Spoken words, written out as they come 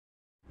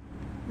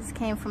This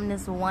came from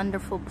this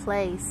wonderful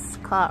place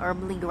called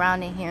Herbally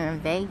Grounded here in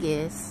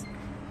Vegas.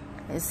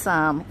 It's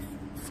kind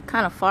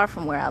of far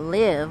from where I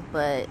live,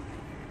 but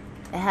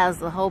it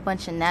has a whole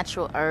bunch of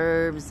natural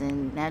herbs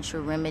and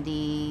natural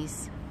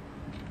remedies.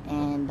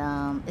 And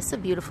it's a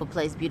beautiful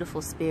place,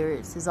 beautiful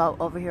spirits. It's all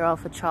over here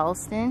off of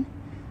Charleston.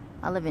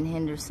 I live in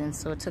Henderson,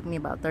 so it took me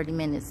about 30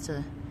 minutes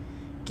to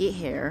get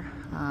here.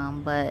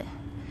 But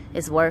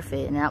it's worth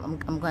it. And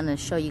I'm going to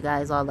show you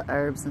guys all the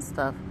herbs and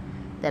stuff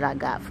that I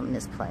got from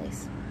this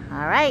place.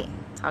 All right,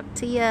 talk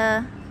to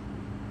ya.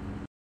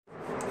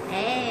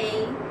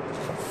 Hey,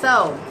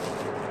 so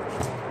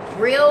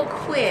real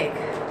quick,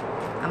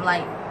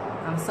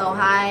 I'm so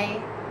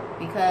high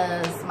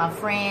because my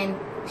friend,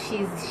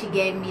 she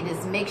gave me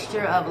this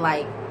mixture of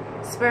like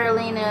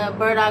spirulina,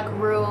 burdock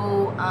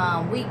root,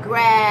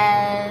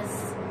 wheatgrass,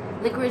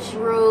 licorice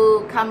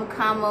root, camu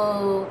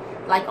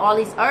camu, like all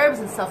these herbs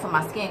and stuff for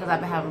my skin, because I've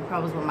been having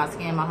problems with my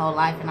skin my whole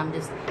life, and I'm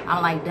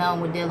like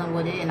done with dealing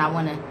with it, and I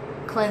want to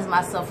cleanse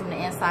myself from the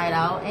inside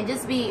out and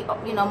just be,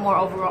 you know, more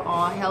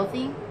overall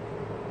healthy.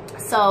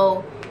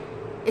 So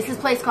it's this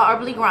place called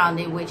Herbally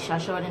Grounded, which I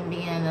showed in the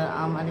beginning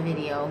of the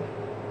video,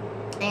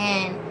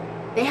 and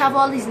they have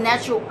all these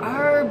natural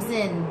herbs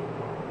and,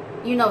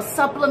 you know,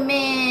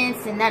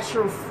 supplements and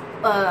natural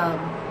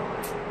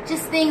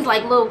just things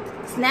like little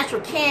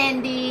natural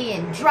candy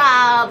and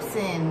drops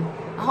and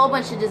a whole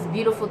bunch of just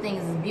beautiful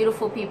things. There's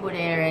beautiful people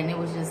there, and it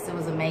was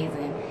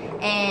amazing.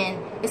 And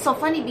it's so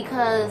funny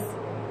because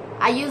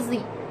I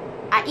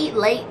eat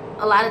late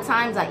a lot of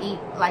times. I eat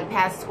like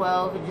past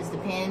 12, it just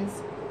depends.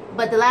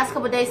 But the last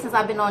couple of days since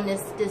I've been on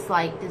this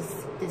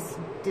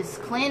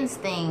cleanse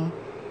thing,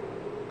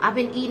 I've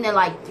been eating at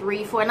like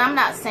 3, 4, and I'm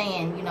not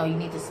saying, you know, you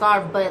need to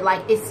starve, but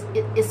like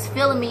it's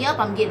filling me up.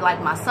 I'm getting like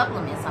my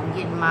supplements, I'm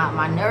getting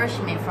my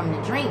nourishment from the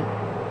drink.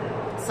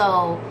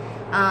 So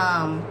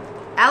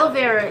aloe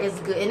vera is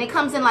good, and it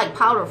comes in like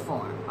powder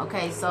form.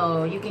 Okay,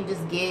 so you can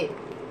just get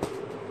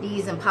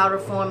these in powder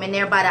form, and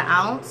they're by the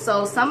ounce.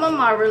 So some of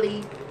them are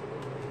really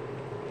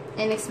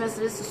inexpensive.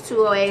 This is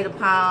 $2.08 a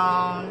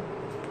pound.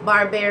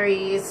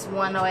 Barberry is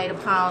 $1.08 a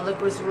pound.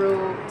 Licorice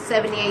root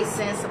 78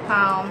 cents a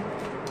pound.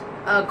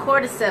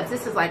 Cordyceps,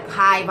 this is like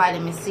high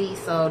vitamin C,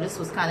 so this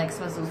was kind of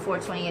expensive. It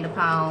was $4.28 a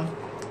pound.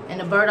 And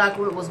the burdock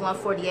root was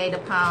 $1.48 a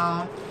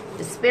pound.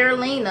 The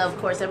spirulina, of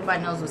course,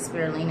 everybody knows what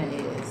spirulina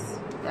is.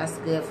 That's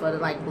good for the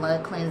like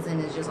blood cleansing.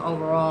 It's just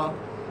overall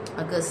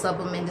a good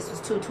supplement. This was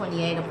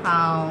 $2.28 a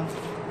pound.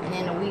 And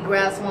then the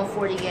wheatgrass,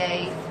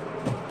 $1.48.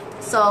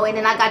 So, and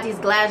then I got these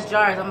glass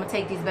jars. I'm gonna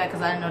take these back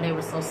because I didn't know they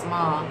were so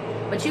small.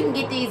 But you can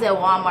get these at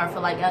Walmart for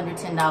like under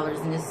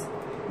 $10. And this,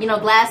 you know,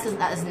 glass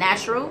is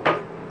natural.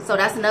 So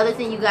that's another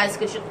thing you guys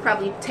should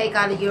probably take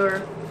out of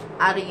your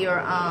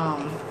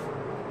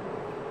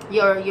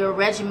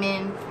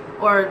regimen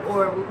or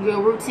your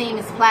routine.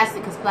 Is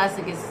plastic, because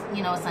plastic is,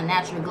 you know, it's a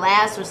natural.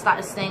 Glass or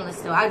stainless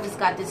steel. I just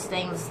got this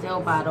stainless steel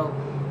bottle.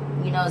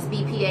 You know, it's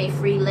BPA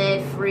free,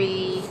 lead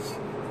free,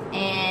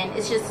 and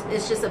it's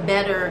just a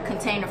better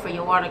container for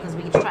your water, because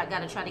we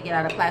gotta try to get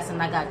out of plastic.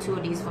 And I got 2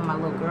 of these for my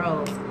little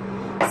girls.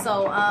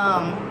 So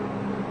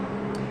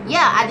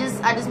yeah, I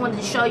just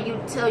wanted to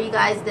tell you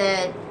guys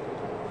that,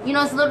 you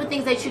know, it's little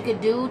things that you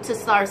could do to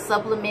start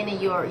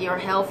supplementing your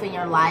health in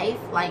your life.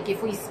 Like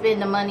if we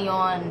spend the money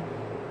on,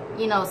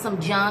 you know, some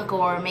junk,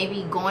 or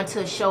maybe going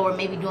to a show, or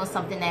maybe doing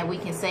something that we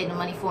can save the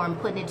money for and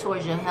putting it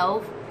towards your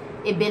health,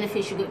 it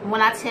benefits you. When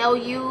I tell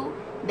you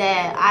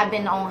that I've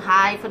been on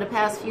high for the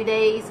past few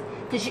days,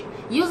 because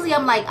usually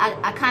I'm like,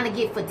 I kind of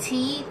get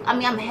fatigued. I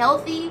mean, I'm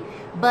healthy,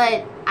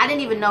 but I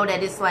didn't even know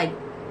that it's like,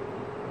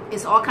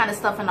 it's all kind of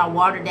stuff in our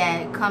water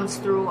that comes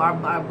through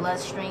our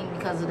bloodstream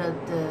because of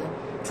the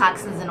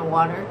toxins in the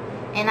water.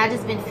 And I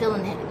just been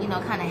feeling, you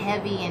know, kind of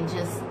heavy, and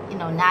just, you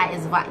know, not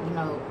as, you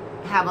know,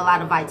 have a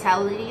lot of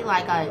vitality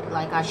like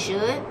I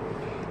should.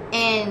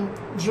 And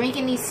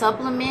drinking these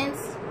supplements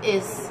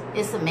is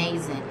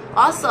amazing.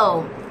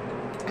 Also,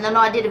 and I know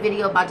I did a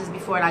video about this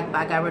before, and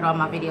I got rid of all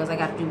my videos. I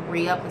got to do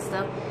re-up and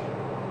stuff.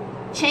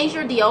 Change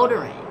your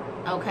deodorant.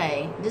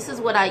 Okay, this is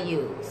what I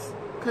use,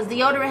 because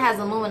deodorant has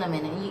aluminum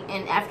in it,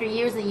 and after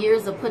years and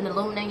years of putting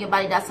aluminum in your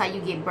body, that's how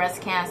you get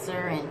breast cancer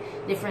and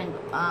different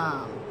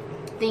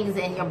things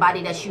in your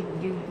body that you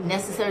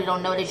necessarily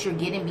don't know that you're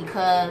getting,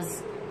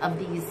 because of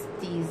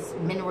these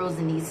minerals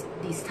and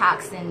these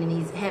toxins and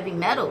these heavy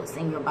metals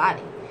in your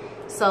body.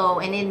 So,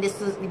 and then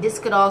this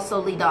could also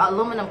lead to,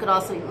 aluminum could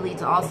also lead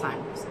to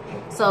Alzheimer's.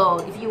 So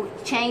if you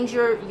change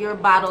your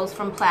bottles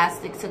from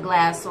plastic to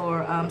glass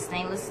or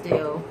stainless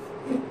steel,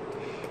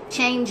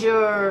 change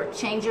your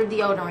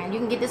deodorant. You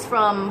can get this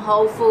from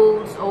Whole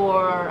Foods,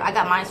 or I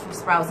got mine from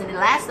Sprouts, and it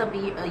lasts up a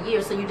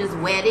year. So you just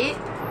wet it,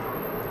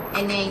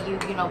 and then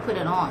you know, put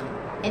it on.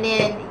 And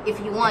then if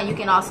you want, you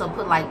can also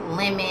put like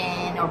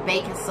lemon or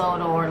baking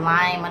soda or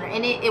lime under,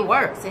 and it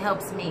works. It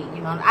helps me.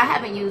 You know, I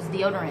haven't used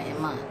deodorant in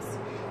months.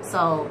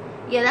 So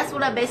yeah, that's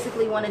what I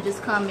basically want to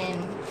just come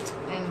in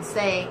and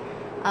say.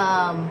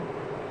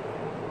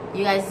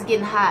 You guys, it's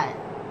getting hot.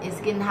 It's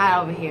getting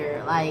hot over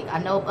here. Like, I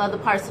know other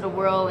parts of the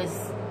world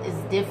is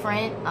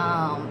different,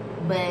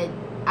 but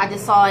I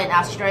just saw in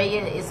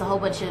Australia, it's a whole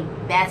bunch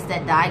of bats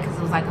that died because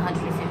it was like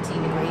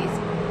 115 degrees.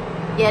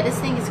 Yeah, this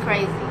thing is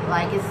crazy.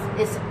 Like,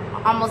 it's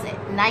almost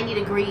 90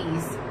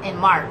 degrees in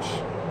March,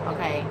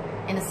 okay?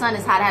 And the sun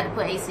is hot. I had to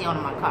put AC on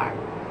in my car.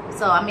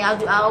 So, I mean,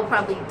 I'll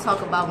probably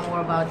talk about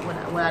more about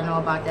what I know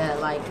about that,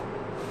 like,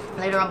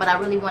 later on. But I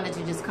really wanted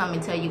to just come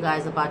and tell you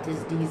guys about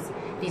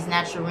these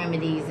natural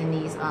remedies and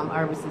these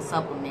herbs and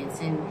supplements,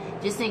 and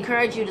just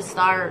encourage you to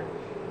start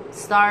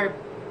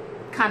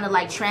kind of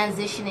like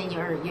transitioning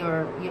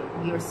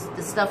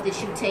the stuff that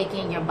you take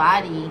in your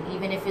body,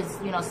 even if it's,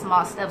 you know,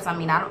 small steps. I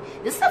mean,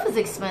 this stuff is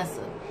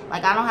expensive.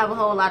 Like, I don't have a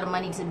whole lot of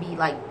money to be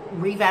like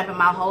revamping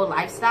my whole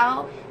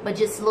lifestyle, but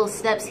just little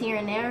steps here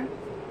and there,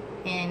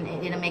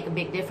 and it'll make a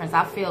big difference.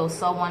 I feel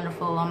so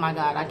wonderful. Oh my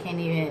God, I can't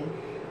even.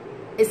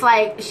 It's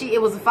like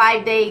it was a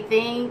 5-day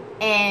thing,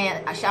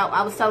 and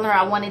I was telling her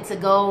I wanted to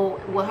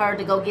go with her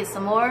to go get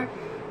some more,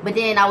 but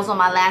then I was on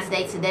my last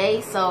day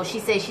today, so she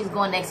said she's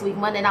going next week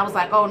Monday, and I was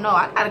like, oh no,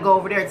 I gotta go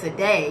over there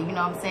today, you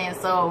know what I'm saying?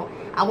 So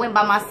I went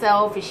by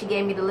myself, and she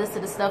gave me the list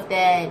of the stuff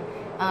that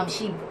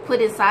she put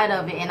inside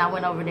of it, and I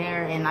went over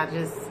there, and I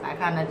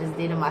kind of just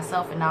did it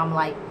myself, and now I'm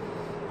like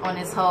on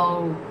this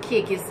whole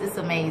kick. It's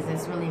amazing.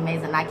 It's really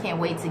amazing. I can't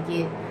wait to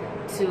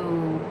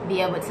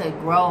be able to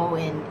grow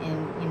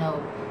and you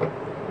know,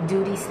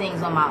 do these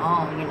things on my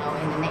own, you know,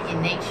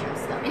 in nature and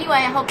stuff. Anyway,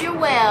 I hope you're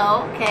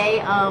well,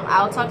 okay?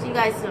 I'll talk to you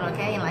guys soon,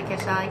 okay? And like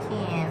I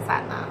can.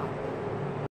 Sign out.